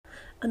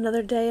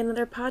Another day,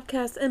 another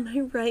podcast. Am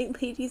I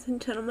right, ladies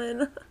and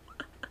gentlemen?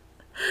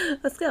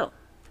 Let's go.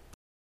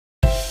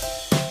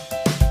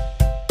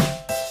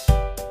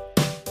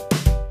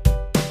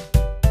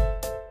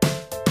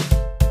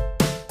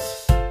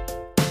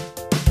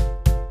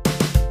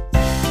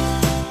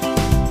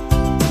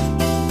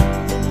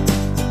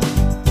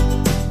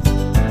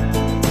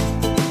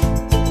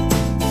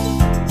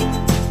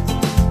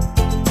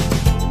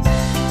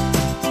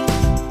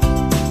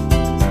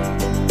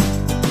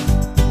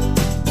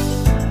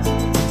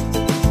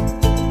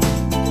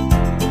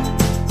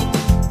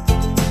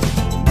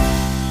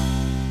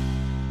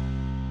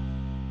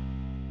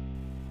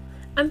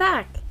 I'm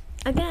back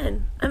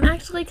again. I'm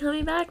actually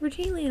coming back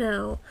routinely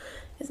now.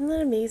 Isn't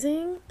that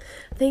amazing?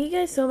 Thank you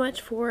guys so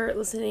much for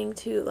listening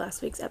to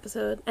last week's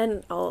episode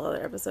and all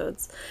other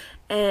episodes.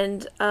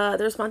 And the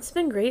response has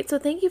been great, so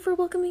thank you for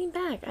welcoming me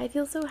back. I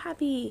feel so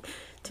happy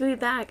to be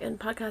back and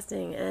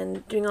podcasting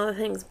and doing all the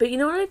things. But you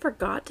know what I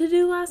forgot to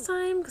do last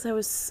time? Because I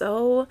was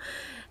so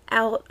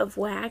out of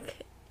whack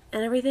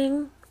and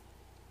everything.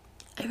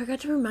 I forgot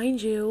to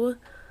remind you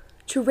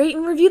to rate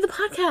and review the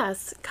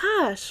podcast.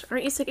 Gosh,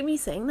 aren't you sick of me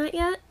saying that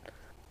yet?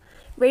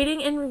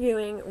 Rating and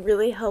reviewing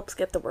really helps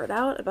get the word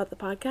out about the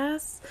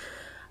podcast,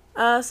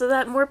 so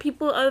that more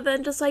people other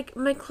than just like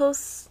my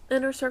close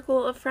inner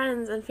circle of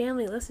friends and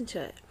family listen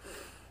to it.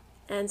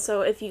 And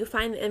so if you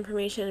find the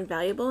information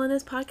valuable in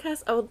this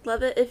podcast, I would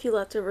love it if you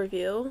left a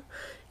review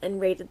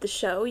and rated the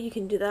show. You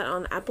can do that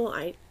on Apple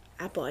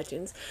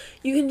iTunes.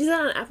 You can do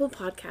that on Apple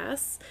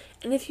Podcasts.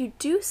 And if you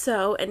do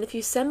so, and if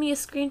you send me a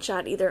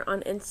screenshot either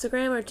on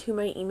Instagram or to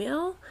my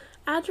email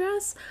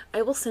address,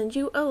 I will send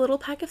you a little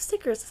pack of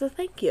stickers as a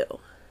thank you.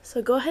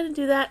 So go ahead and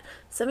do that.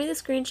 Send me the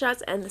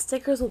screenshots and the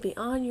stickers will be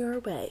on your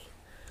way.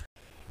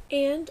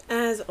 And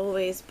as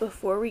always,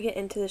 before we get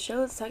into the show,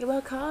 let's talk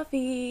about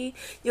coffee.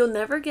 You'll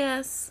never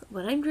guess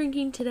what I'm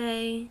drinking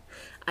today.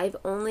 I've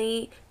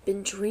only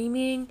been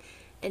dreaming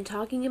and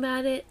talking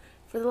about it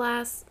for the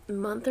last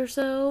month or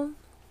so.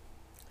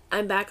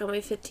 I'm back on my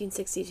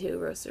 1562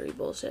 roastery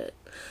bullshit.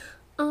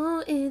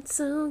 Oh, it's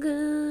so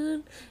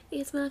good.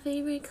 It's my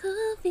favorite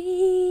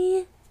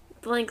coffee.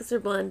 The Lancaster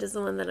Blend is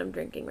the one that I'm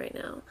drinking right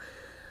now.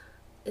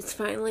 It's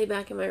finally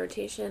back in my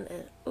rotation,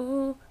 and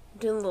ooh, I'm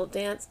doing a little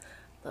dance.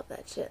 Love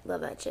that shit.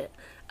 Love that shit.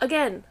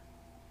 Again,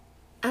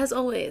 as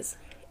always,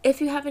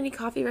 if you have any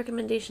coffee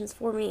recommendations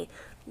for me,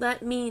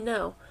 let me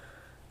know.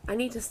 I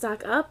need to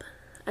stock up.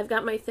 I've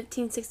got my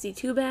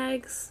 1562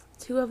 bags,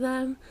 2 of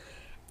them,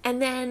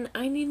 and then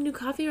I need new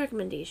coffee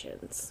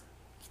recommendations.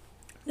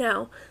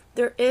 Now,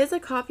 there is a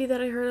coffee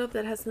that I heard of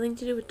that has something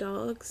to do with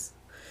dogs.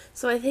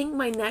 So I think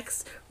my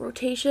next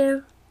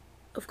rotation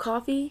of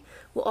coffee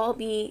will all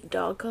be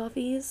dog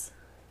coffees.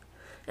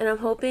 And I'm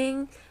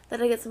hoping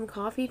that I get some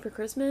coffee for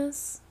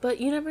Christmas, but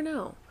you never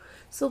know.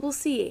 So we'll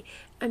see.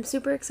 I'm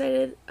super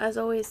excited, as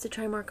always, to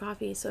try more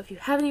coffee. So if you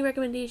have any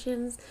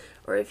recommendations,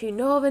 or if you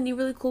know of any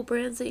really cool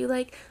brands that you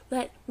like,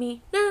 let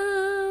me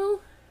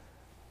know.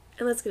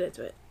 And let's get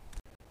into it.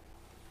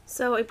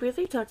 So I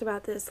briefly talked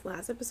about this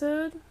last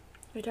episode.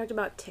 We talked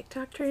about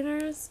TikTok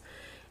trainers.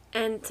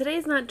 And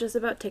today's not just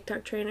about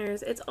TikTok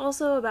trainers. It's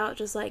also about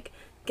just like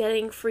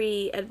getting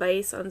free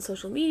advice on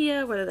social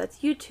media, whether that's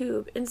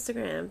YouTube,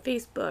 Instagram,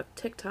 Facebook,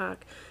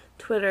 TikTok,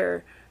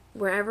 Twitter,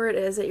 wherever it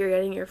is that you're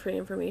getting your free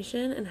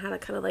information, and how to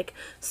kind of like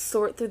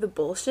sort through the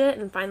bullshit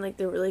and find like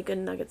the really good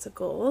nuggets of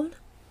gold.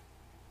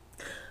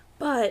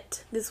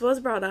 But this was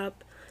brought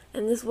up,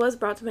 and this was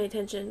brought to my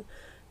attention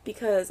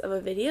because of a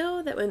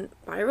video that went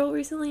viral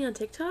recently on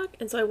TikTok.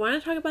 And so I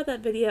want to talk about that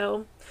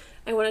video.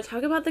 I want to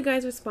talk about the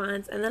guy's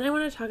response, and then I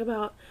want to talk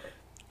about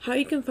how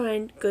you can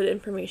find good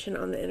information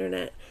on the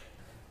internet.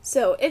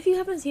 So if you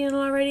haven't seen it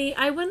already,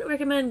 I wouldn't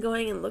recommend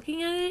going and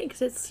looking at it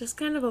because it's just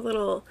kind of a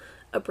little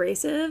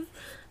abrasive.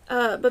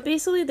 But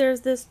basically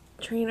there's this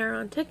trainer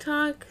on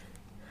TikTok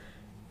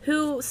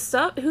whose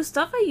stuff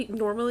I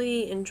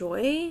normally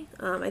enjoy.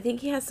 I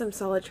think he has some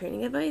solid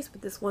training advice,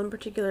 but this one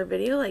particular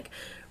video like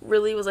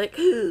really was like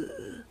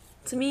to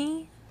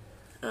me.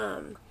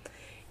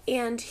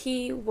 And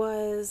he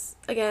was,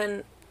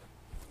 again,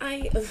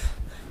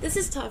 this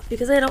is tough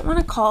because I don't want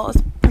to call a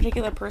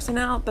particular person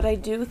out, but I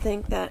do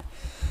think that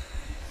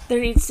there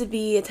needs to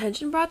be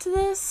attention brought to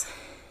this.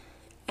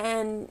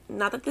 And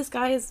not that this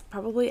guy is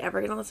probably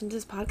ever going to listen to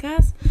this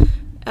podcast.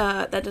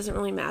 That doesn't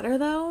really matter,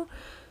 though.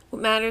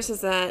 What matters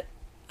is that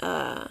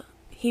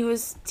he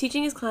was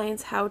teaching his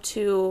clients how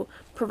to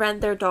prevent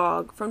their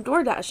dog from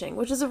door dashing,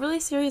 which is a really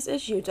serious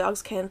issue.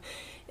 Dogs can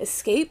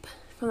escape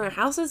from their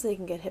houses, they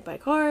can get hit by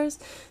cars,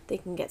 they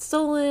can get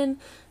stolen,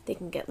 they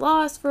can get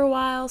lost for a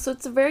while. So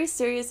it's a very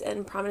serious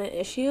and prominent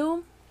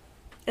issue,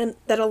 and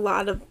that a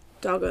lot of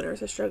dog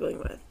owners are struggling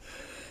with.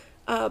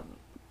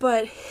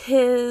 But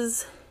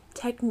his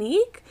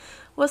technique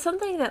was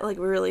something that like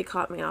really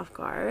caught me off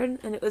guard,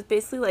 and it was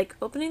basically like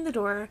opening the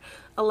door,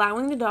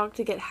 allowing the dog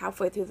to get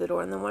halfway through the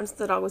door, and then once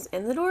the dog was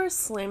in the door,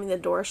 slamming the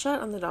door shut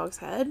on the dog's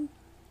head.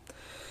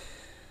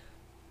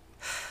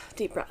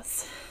 Deep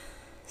breaths.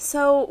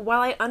 So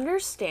while I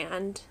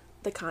understand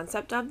the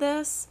concept of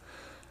this,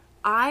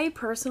 I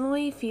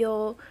personally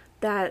feel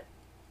that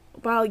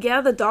while,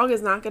 yeah, the dog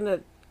is not gonna,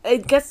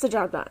 it gets the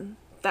job done.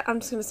 I'm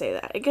just gonna say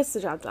that. It gets the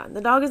job done.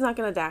 The dog is not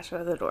gonna dash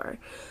out of the door.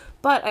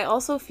 But I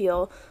also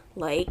feel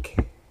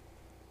like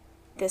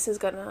this is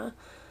gonna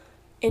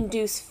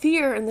induce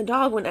fear in the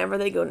dog whenever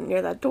they go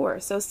near that door.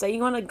 So say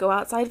you want to go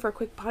outside for a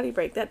quick potty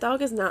break, that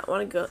dog is not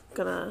going to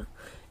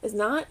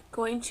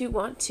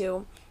want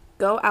to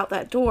go out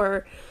that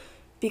door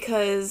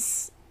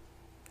because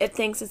it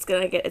thinks it's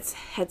gonna get its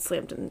head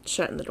slammed and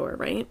shut in the door,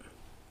 right?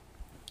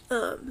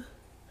 And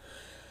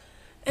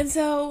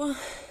so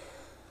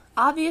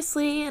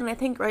obviously, and I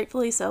think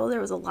rightfully so,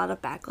 there was a lot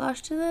of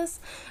backlash to this.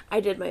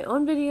 I did my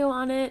own video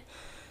on it.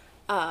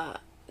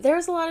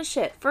 There's a lot of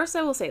shit. First,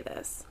 I will say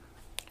this.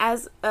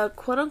 As a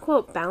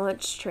quote-unquote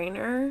balanced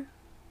trainer,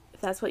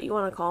 if that's what you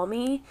want to call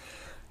me,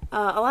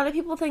 a lot of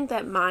people think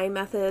that my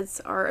methods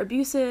are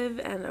abusive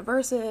and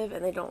aversive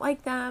and they don't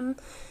like them.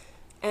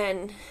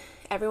 And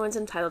everyone's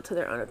entitled to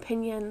their own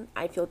opinion.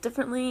 I feel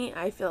differently.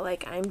 I feel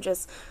like I'm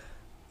just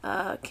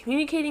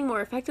communicating more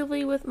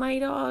effectively with my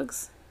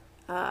dogs.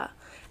 And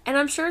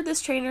I'm sure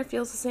this trainer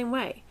feels the same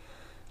way.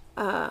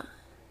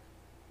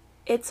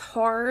 It's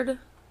hard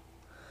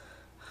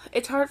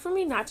for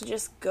me not to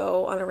just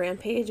go on a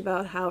rampage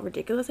about how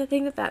ridiculous I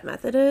think that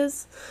method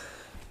is.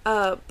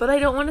 But I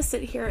don't want to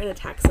sit here and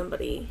attack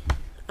somebody.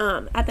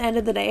 At the end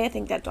of the day, I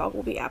think that dog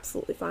will be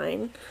absolutely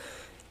fine.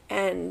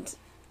 And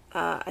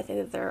I think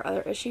that there are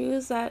other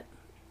issues that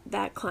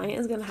client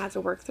is going to have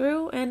to work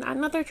through, and I'm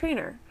not their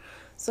trainer.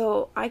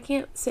 So I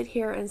can't sit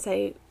here and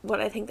say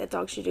what I think that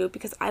dog should do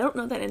because I don't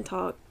know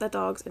that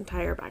dog's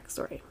entire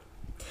backstory.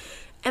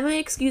 Am I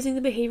excusing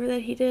the behavior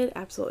that he did?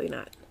 Absolutely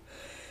not.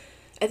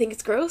 I think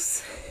it's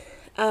gross.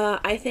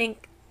 I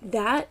think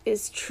that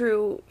is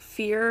true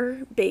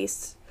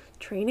fear-based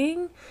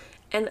training,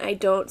 and I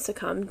don't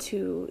succumb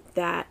to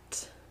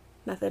that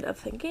method of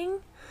thinking.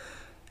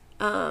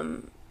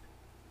 And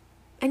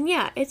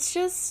yeah, it's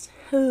just,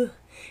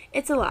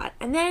 it's a lot.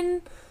 And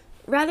then,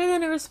 rather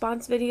than a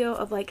response video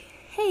of like,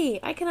 hey,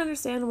 I can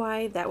understand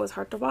why that was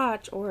hard to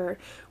watch, or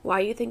why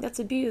you think that's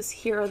abuse,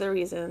 here are the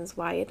reasons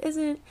why it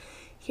isn't,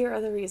 here are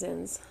the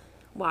reasons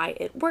why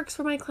it works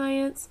for my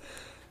clients.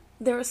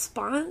 The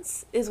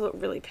response is what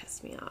really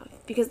pissed me off,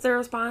 because the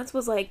response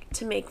was like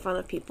to make fun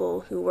of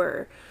people who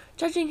were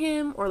judging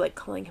him or like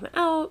calling him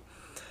out,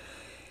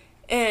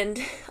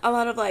 and a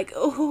lot of like,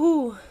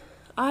 oh,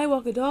 I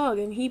walk a dog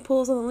and he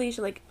pulls on the leash,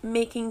 and like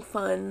making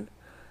fun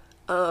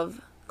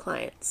of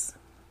clients.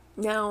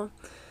 Now,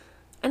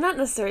 and not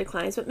necessarily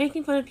clients, but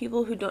making fun of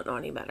people who don't know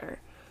any better.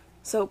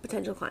 So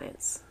potential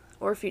clients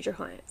or future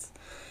clients.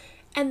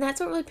 And that's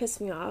what really pissed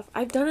me off.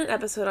 I've done an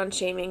episode on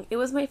shaming. It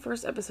was my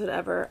first episode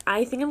ever.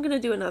 I think I'm going to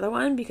do another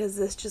one because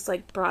this just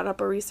like brought up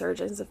a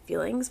resurgence of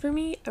feelings for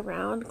me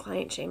around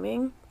client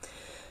shaming.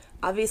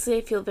 Obviously,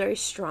 I feel very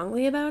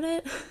strongly about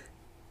it.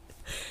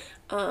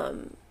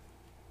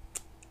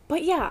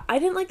 But yeah, I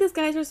didn't like this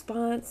guy's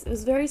response. It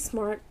was very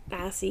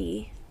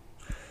smart-assy,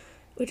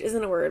 which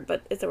isn't a word,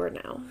 but it's a word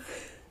now.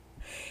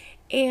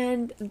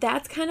 And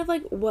that's kind of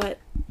like what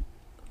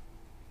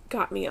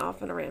got me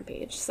off on a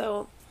rampage.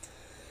 So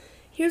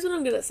here's what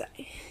I'm going to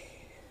say.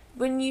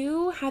 When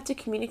you have to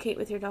communicate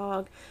with your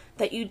dog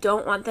that you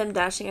don't want them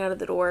dashing out of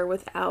the door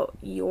without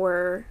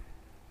your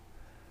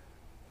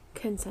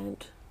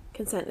consent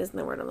isn't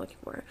the word I'm looking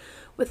for,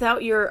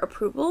 without your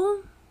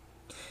approval,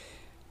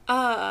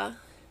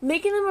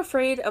 making them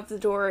afraid of the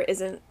door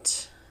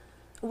isn't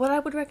what I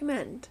would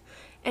recommend.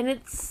 And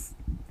it's,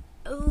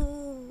 I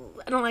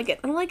don't like it.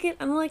 I don't like it.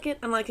 I don't like it.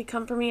 I don't like it.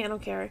 Come for me. I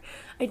don't care.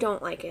 I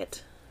don't like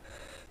it.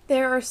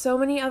 There are so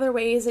many other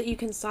ways that you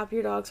can stop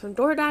your dogs from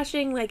door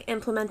dashing, like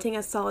implementing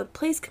a solid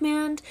place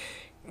command,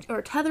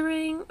 or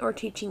tethering, or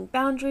teaching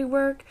boundary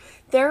work.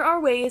 There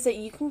are ways that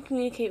you can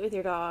communicate with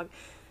your dog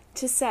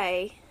to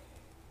say,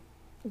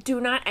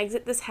 do not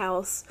exit this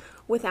house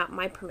without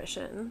my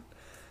permission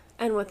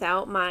and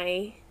without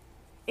my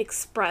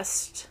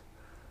expressed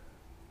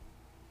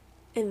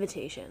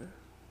invitation.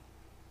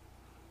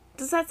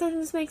 Does that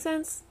sentence make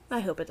sense? I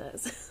hope it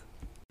does.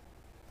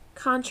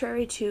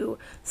 Contrary to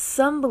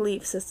some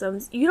belief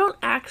systems, you don't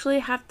actually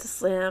have to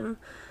slam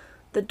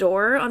the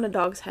door on a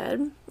dog's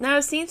head. Now,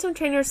 I've seen some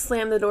trainers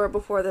slam the door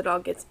before the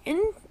dog gets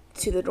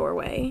into the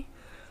doorway.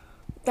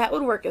 That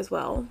would work as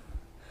well.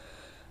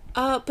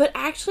 But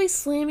actually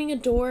slamming a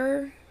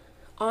door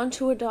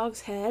onto a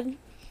dog's head,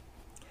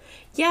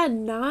 yeah,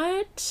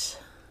 not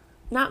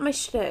my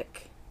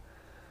shtick.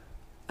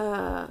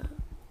 Yeah,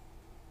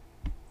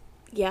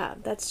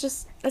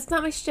 that's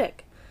not my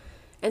shtick.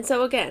 And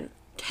so again,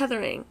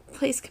 tethering,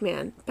 place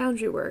command,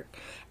 boundary work.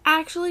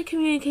 Actually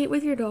communicate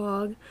with your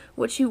dog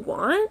what you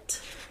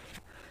want,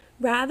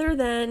 rather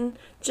than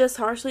just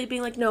harshly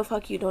being like, no,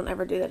 fuck you, don't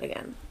ever do that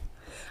again.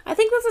 I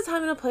think there's a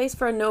time and a place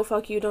for a no,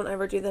 fuck you, don't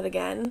ever do that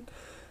again.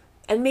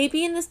 And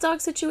maybe in this dog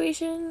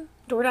situation,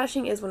 door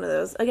dashing is one of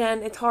those.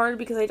 Again, it's hard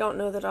because I don't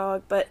know the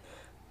dog, but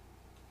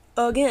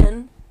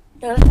again,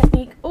 not a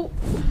technique. Oh,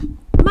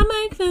 my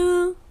mic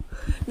fell.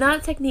 Not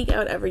a technique I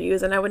would ever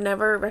use, and I would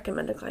never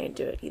recommend a client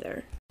do it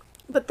either.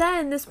 But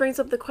then this brings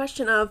up the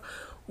question of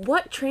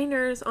what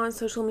trainers on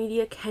social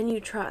media can you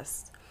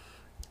trust?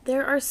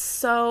 There is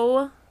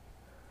so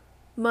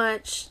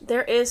much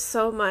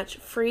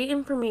free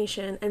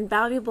information and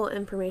valuable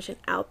information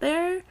out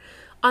there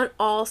on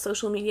all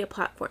social media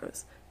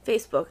platforms.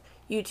 Facebook,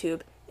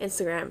 YouTube,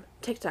 Instagram,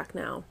 TikTok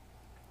now.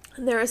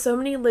 And there are so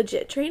many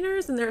legit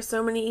trainers, and there are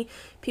so many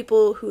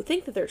people who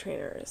think that they're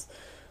trainers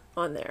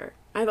on there.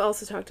 I've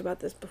also talked about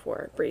this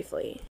before,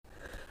 briefly.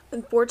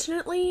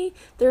 Unfortunately,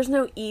 there's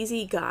no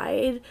easy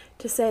guide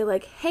to say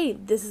like, hey,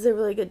 this is a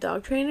really good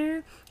dog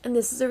trainer, and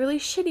this is a really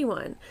shitty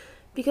one.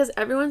 Because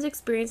everyone's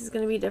experience is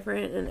going to be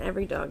different, and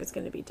every dog is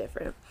going to be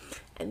different.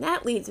 And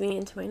that leads me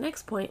into my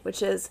next point,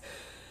 which is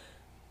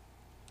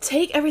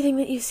take everything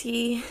that you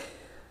see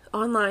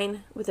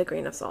online with a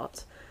grain of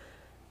salt.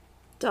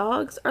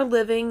 Dogs are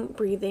living,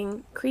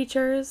 breathing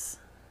creatures.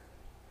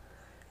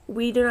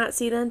 We do not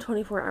see them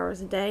 24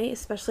 hours a day,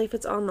 especially if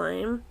it's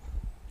online.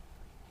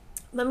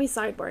 Let me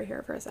sidebar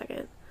here for a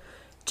second.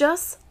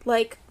 Just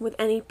like with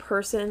any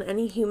person,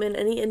 any human,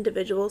 any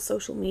individual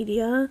social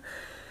media,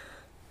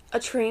 a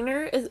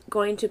trainer is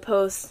going to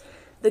post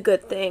the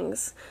good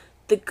things,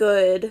 the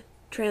good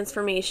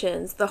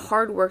transformations, the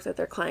hard work that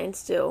their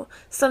clients do.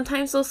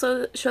 Sometimes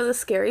they'll show the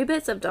scary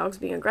bits of dogs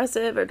being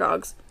aggressive or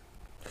dogs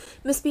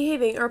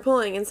misbehaving or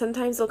pulling, and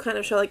sometimes they'll kind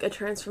of show like a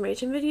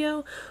transformation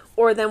video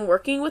or them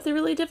working with a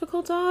really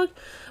difficult dog.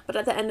 But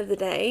at the end of the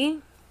day,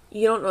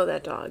 you don't know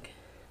that dog.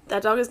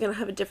 That dog is going to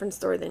have a different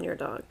story than your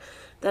dog.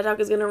 That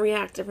dog is going to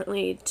react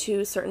differently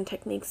to certain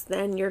techniques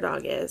than your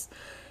dog is.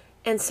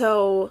 And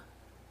so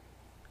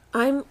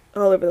I'm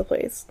all over the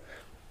place.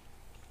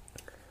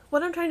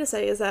 What I'm trying to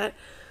say is that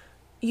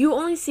you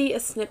only see a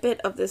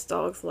snippet of this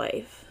dog's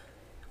life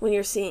when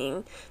you're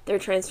seeing their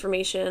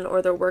transformation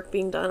or their work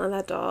being done on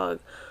that dog,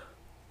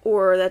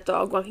 or that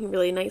dog walking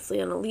really nicely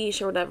on a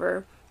leash or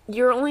whatever.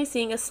 You're only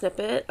seeing a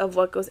snippet of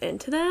what goes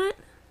into that,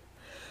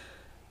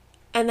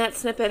 and that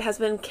snippet has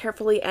been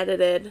carefully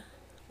edited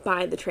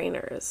by the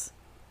trainers.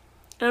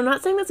 And I'm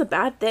not saying that's a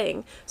bad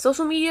thing.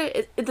 Social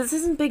media, this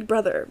isn't Big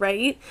Brother,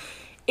 right?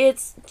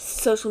 It's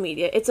social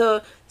media. It's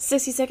a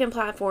 60-second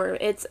platform.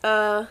 It's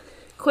a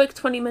quick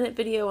 20-minute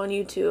video on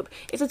YouTube.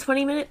 It's a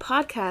 20-minute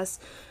podcast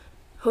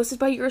hosted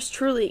by yours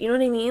truly. You know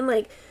what I mean?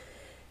 Like,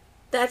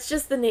 that's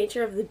just the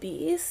nature of the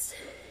beast.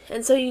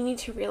 And so you need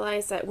to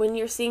realize that when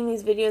you're seeing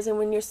these videos and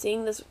when you're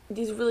seeing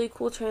these really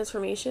cool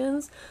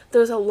transformations,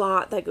 there's a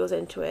lot that goes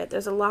into it.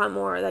 There's a lot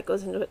more that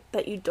goes into it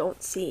that you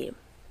don't see.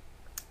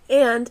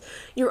 And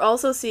you're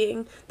also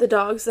seeing the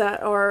dogs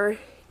that are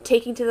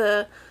taking to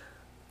the,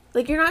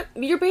 like,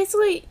 you're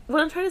basically,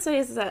 what I'm trying to say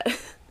is that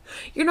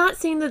you're not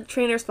seeing the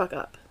trainers fuck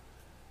up.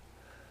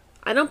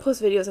 I don't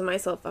post videos of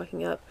myself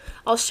fucking up.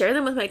 I'll share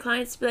them with my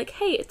clients to be like,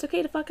 hey, it's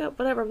okay to fuck up,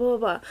 whatever, blah, blah,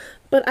 blah.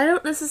 But I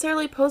don't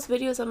necessarily post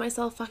videos of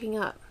myself fucking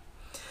up,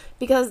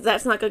 because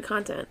that's not good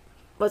content.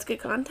 What's good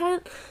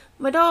content?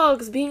 My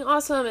dogs being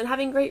awesome and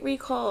having great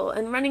recall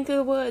and running through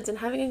the woods and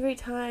having a great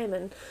time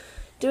and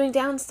doing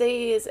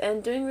downstays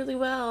and doing really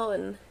well.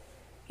 And,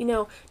 you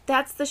know,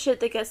 that's the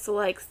shit that gets the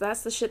likes.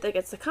 That's the shit that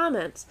gets the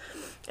comments.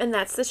 And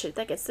that's the shit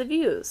that gets the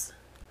views.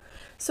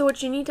 So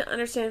what you need to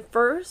understand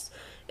first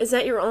is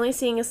that you're only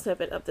seeing a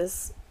snippet of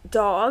this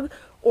dog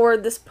or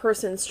this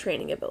person's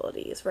training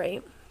abilities,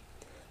 right?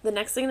 The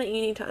next thing that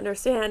you need to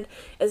understand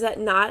is that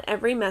not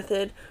every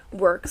method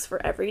works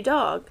for every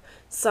dog.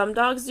 Some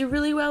dogs do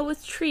really well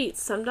with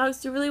treats. Some dogs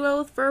do really well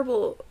with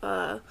verbal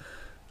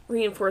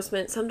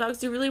reinforcement. Some dogs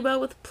do really well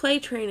with play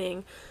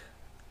training.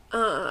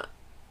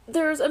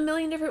 There's a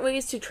million different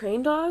ways to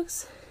train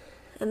dogs,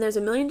 and there's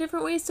a million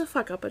different ways to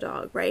fuck up a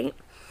dog, right?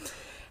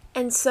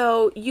 And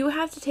so you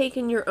have to take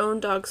in your own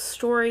dog's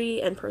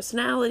story and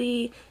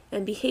personality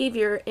and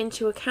behavior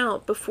into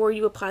account before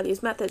you apply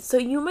these methods. So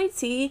you might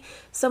see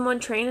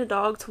someone train a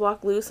dog to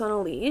walk loose on a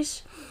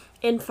leash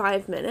in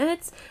 5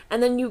 minutes,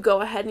 and then you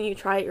go ahead and you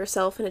try it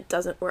yourself and it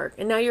doesn't work.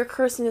 And now you're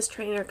cursing this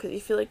trainer because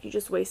you feel like you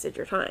just wasted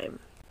your time.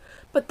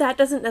 But that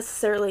doesn't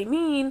necessarily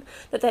mean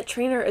that that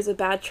trainer is a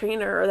bad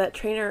trainer, or that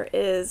trainer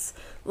is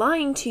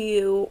lying to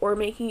you or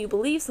making you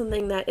believe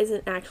something that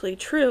isn't actually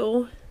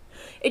true.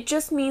 It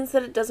just means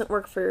that it doesn't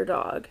work for your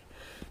dog.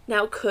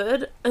 Now,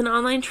 could an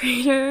online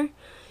trainer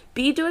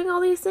be doing all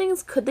these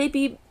things? Could they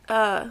be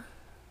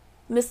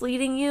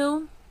misleading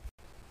you?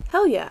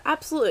 Hell yeah,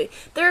 absolutely.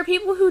 There are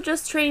people who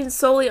just train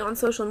solely on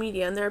social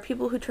media, and there are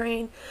people who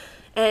train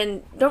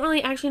and don't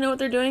really actually know what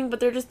they're doing, but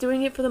they're just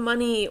doing it for the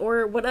money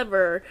or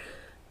whatever.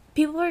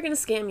 People are going to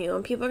scam you,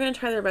 and people are going to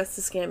try their best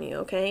to scam you,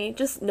 okay?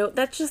 Just note,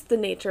 that's just the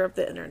nature of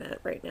the internet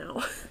right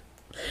now,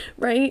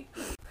 right?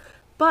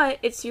 But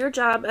it's your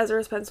job as a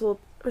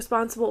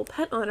responsible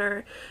pet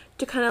owner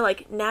to kind of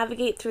like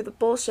navigate through the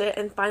bullshit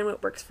and find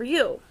what works for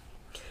you.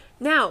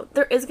 Now,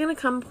 there is going to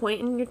come a point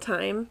in your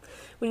time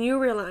when you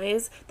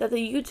realize that the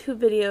YouTube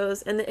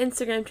videos and the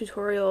Instagram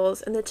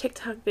tutorials and the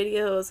TikTok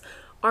videos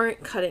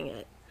aren't cutting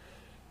it.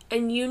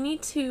 And you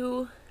need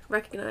to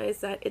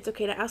recognize that it's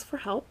okay to ask for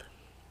help.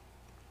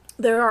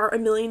 There are a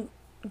million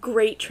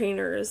great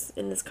trainers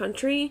in this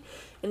country,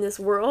 in this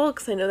world,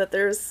 because I know that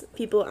there's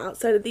people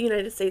outside of the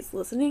United States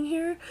listening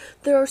here.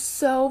 There are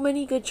so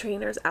many good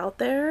trainers out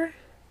there.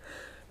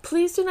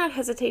 Please do not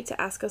hesitate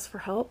to ask us for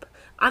help.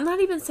 I'm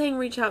not even saying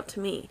reach out to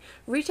me.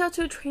 Reach out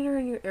to a trainer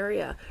in your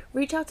area.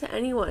 Reach out to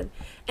anyone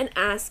and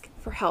ask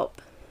for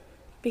help.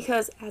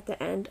 Because at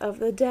the end of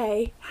the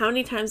day, how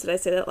many times did I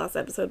say that last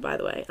episode, by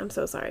the way? I'm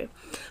so sorry.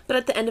 But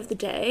at the end of the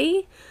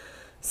day,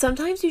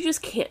 sometimes you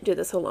just can't do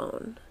this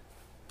alone.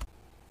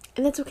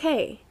 And that's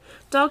okay.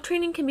 Dog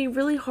training can be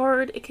really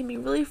hard. It can be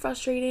really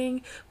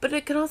frustrating, but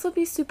it can also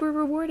be super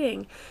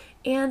rewarding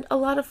and a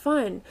lot of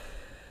fun.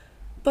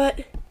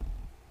 But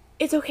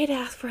it's okay to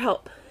ask for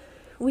help.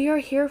 We are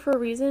here for a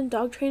reason.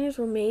 Dog trainers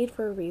were made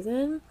for a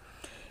reason.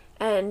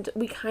 And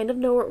we kind of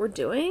know what we're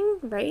doing,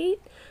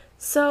 right?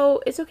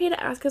 So it's okay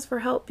to ask us for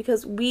help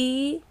because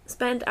we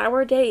spend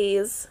our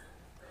days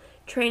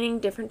training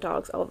different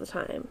dogs all the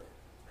time.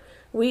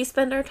 We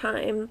spend our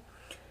time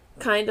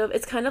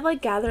it's kind of like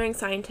gathering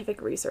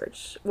scientific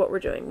research, what we're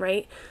doing,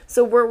 right?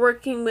 So we're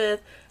working with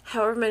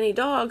however many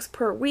dogs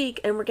per week,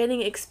 and we're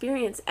getting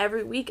experience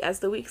every week as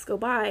the weeks go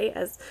by.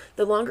 As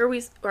the longer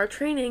we are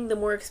training, the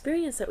more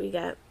experience that we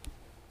get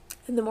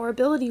and the more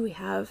ability we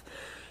have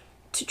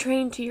to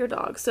train to your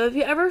dog. So if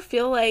you ever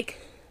feel like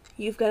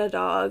you've got a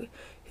dog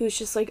who's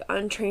just like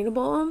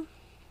untrainable,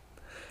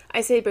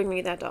 I say bring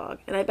me that dog,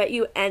 and I bet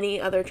you any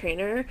other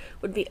trainer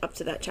would be up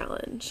to that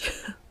challenge.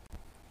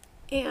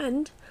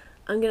 And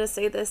I'm going to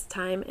say this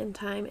time and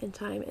time and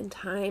time and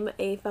time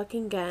a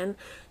fucking again.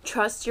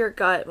 Trust your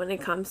gut when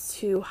it comes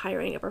to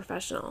hiring a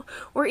professional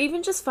or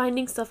even just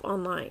finding stuff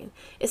online.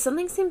 If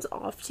something seems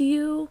off to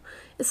you,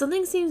 if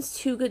something seems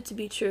too good to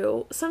be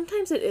true,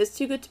 sometimes it is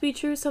too good to be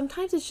true.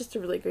 Sometimes it's just a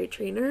really great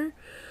trainer.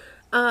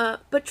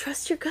 But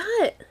trust your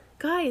gut.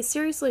 Guys,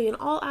 seriously, in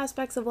all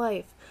aspects of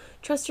life,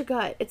 trust your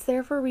gut. It's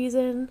there for a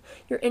reason.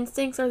 Your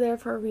instincts are there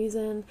for a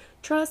reason.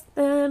 Trust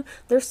them.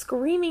 They're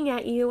screaming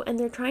at you and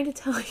they're trying to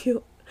tell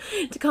you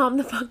to calm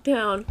the fuck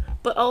down,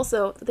 but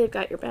also they've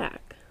got your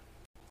back.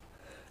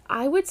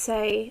 I would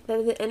say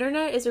that the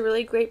internet is a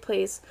really great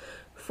place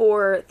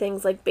for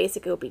things like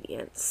basic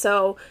obedience.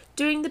 So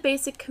doing the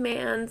basic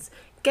commands,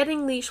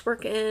 getting leash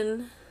work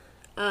in,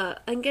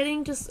 and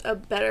getting just a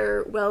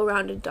better,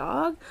 well-rounded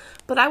dog.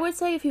 But I would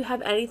say if you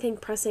have anything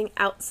pressing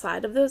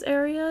outside of those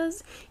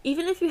areas,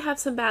 even if you have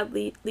some bad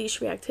leash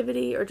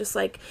reactivity or just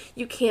like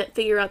you can't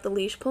figure out the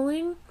leash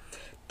pulling,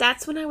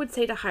 that's when I would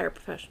say to hire a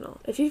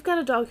professional. If you've got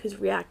a dog who's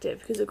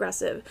reactive, who's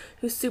aggressive,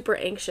 who's super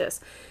anxious,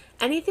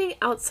 anything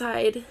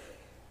outside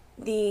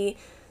the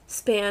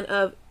span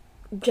of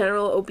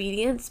general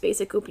obedience,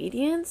 basic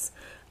obedience,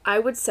 I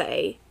would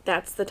say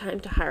that's the time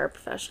to hire a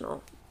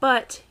professional.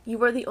 But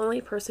you are the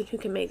only person who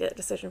can make that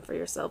decision for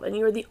yourself. And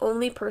you are the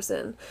only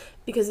person,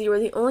 because you are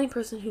the only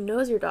person who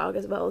knows your dog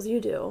as well as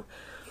you do.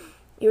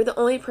 You're the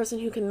only person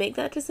who can make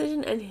that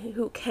decision and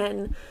who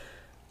can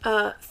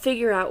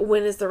figure out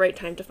when is the right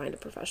time to find a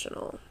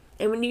professional.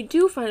 And when you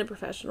do find a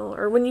professional,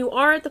 or when you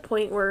are at the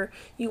point where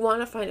you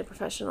want to find a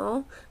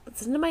professional,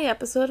 listen to my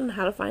episode on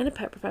how to find a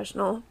pet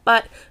professional.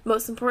 But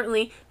most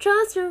importantly,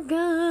 trust your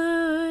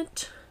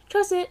gut.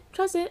 Trust it,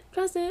 trust it,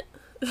 trust it.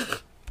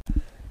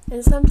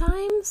 And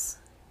sometimes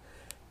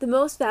the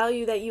most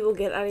value that you will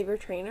get out of your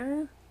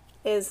trainer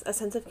is a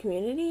sense of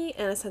community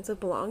and a sense of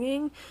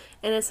belonging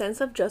and a sense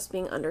of just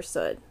being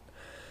understood.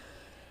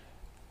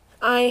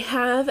 I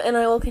have and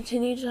I will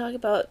continue to talk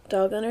about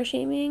dog owner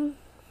shaming,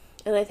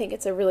 and I think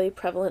it's a really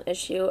prevalent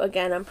issue.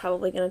 Again, I'm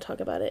probably going to talk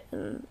about it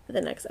in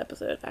the next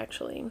episode,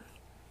 actually.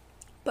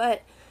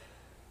 But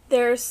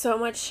there's so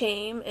much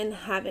shame in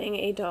having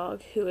a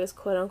dog who is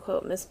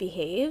quote-unquote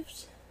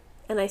misbehaved,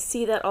 and I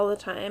see that all the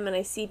time, and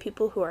I see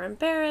people who are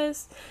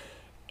embarrassed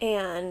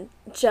and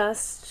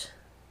just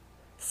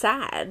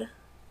sad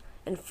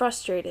and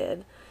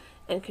frustrated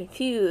and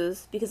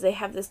confused because they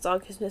have this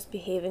dog who's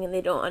misbehaving and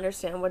they don't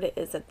understand what it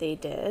is that they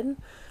did.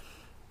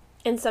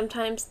 And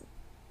sometimes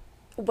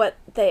what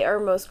they are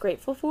most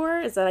grateful for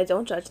is that I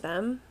don't judge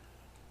them,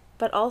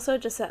 but also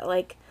just that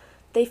like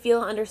they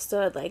feel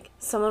understood. Like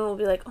someone will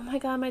be like, oh my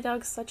god, my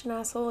dog's such an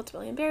asshole, it's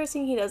really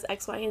embarrassing, he does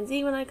X, Y, and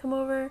Z when I come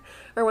over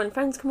or when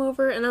friends come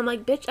over, and I'm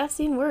like, bitch, I've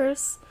seen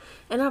worse,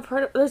 and I've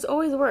heard there's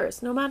always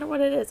worse. No matter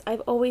what it is,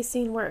 I've always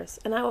seen worse,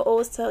 and I will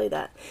always tell you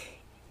that,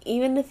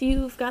 even if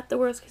you've got the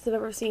worst case I've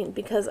ever seen,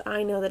 because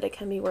I know that it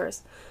can be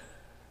worse.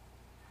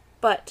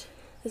 But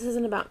this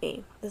isn't about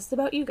me, this is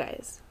about you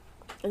guys.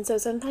 And so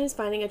sometimes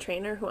finding a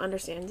trainer who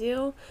understands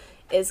you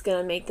is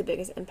going to make the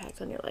biggest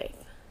impact on your life.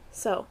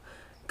 So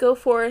go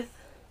forth,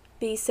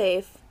 be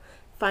safe,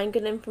 find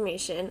good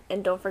information,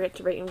 and don't forget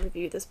to rate and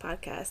review this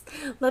podcast.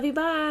 Love you,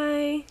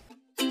 bye!